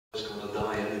It's going to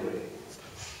die anyway.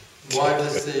 Why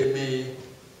does the me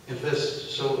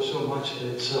invest so much in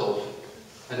itself,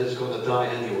 and it's going to die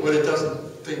anyway? Well, it doesn't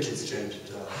think it's going to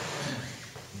die.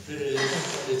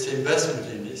 Its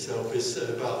investment in itself is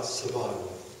about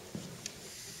survival.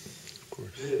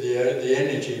 The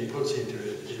energy it puts into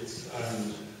it, its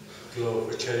own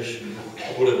glorification,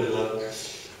 whatever you like,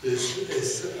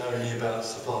 is only about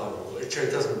survival. It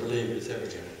doesn't believe it's ever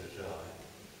going to die.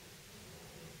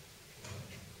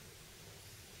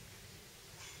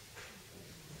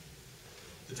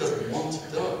 It doesn't want to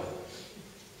die,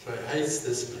 so it hates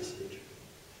this message.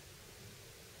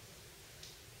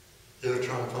 It'll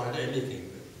try and find anything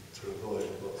to avoid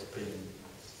what's been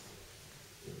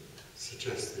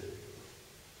suggested.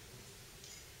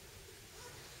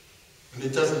 And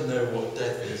it doesn't know what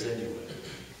death is anyway,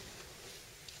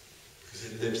 because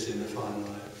it lives in a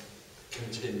finite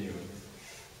continuum.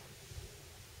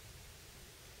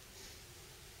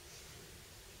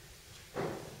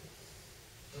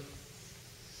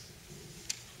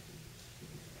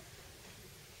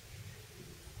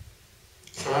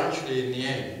 So actually, in the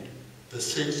end, the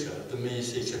seeker, the me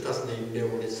seeker, doesn't even know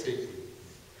what it's seeking.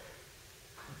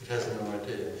 It has no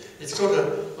idea. It's got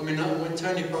a, I mean, when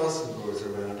Tony Parsons was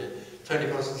around it, Tony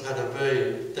Parsons had a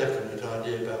very definite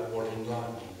idea about what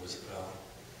enlightenment was about.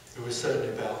 It was certainly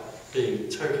about being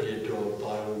totally adored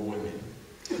by all women.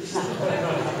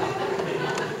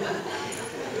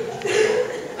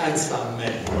 And some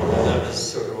men. That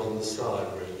was sort of on the side,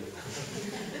 really.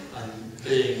 And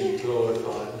being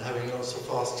glorified and having lots of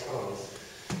fast cars.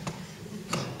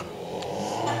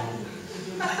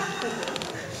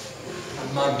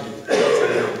 And money.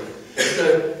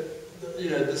 So, you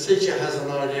know, the seeker has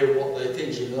an idea of what they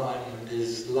think enlightenment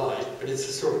is like, but it's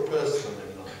a sort of personal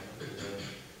enlightenment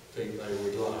they think they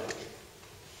would like.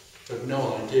 But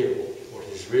no idea what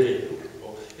is really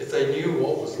longful. If they knew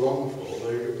what was longful,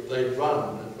 they'd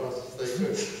run as fast as they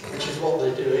could, which is what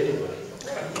they do anyway.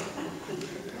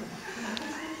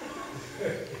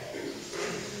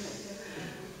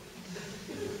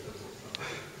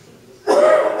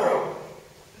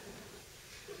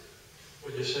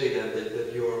 Would you say then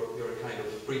that you're a kind of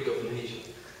freak of nature?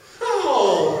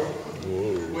 Oh!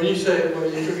 When you say, well,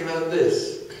 you're talking about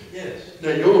this? Yes. No,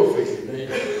 you're a freak of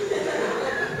nature.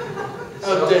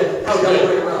 How dare?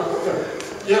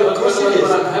 Yeah, of course it is.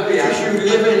 I'm happy because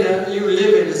you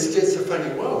live in a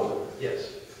schizophrenic world. Yes.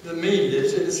 The me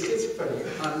lives in a schizophrenic,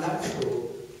 unnatural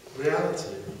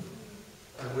reality.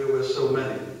 And we were so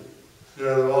many.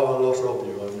 There are a lot of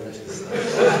you, I've noticed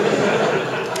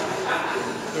that.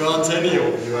 There aren't any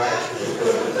of you, actually.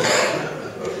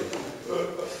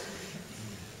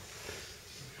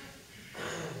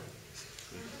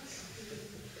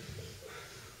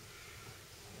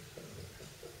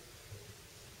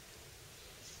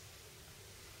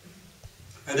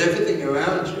 And everything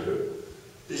around you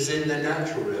is in the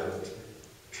natural reality.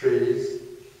 Trees,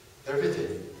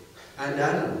 everything. And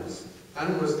animals.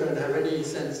 Animals don't have any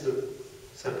sense of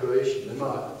separation. They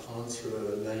might answer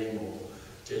a name or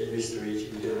get used to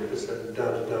eating dinner, and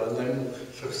then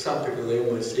for some people they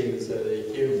almost seem as though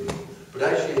they're human. But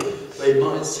actually they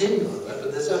might seem like that,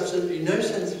 but there's absolutely no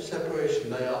sense of separation.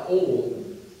 They are all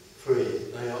free.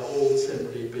 They are all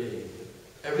simply being.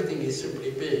 Everything is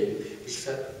simply being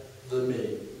except the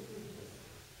me.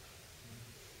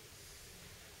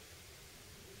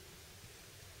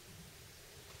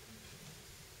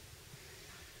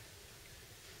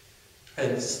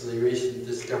 Hence the recent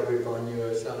discovery by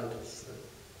neuroscientists that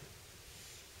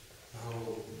the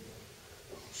whole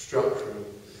structure of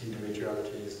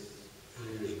individuality is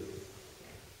illusory.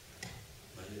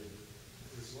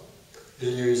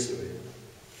 Illusory.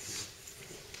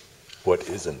 What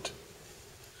isn't?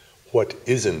 What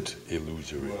isn't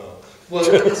illusory? Well,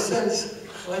 in a sense,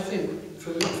 I think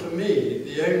for me,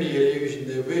 the only illusion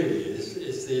there really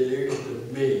is the illusion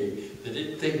of me, that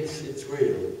it thinks it's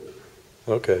real.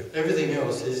 Okay. Everything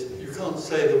else is, you can't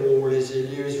say the wall is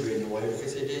illusory in a way,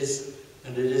 because it is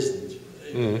and it isn't.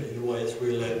 In a way it's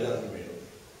real and unreal,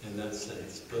 in that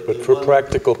sense. But for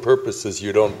practical purposes,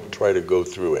 you don't try to go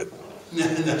through it. No.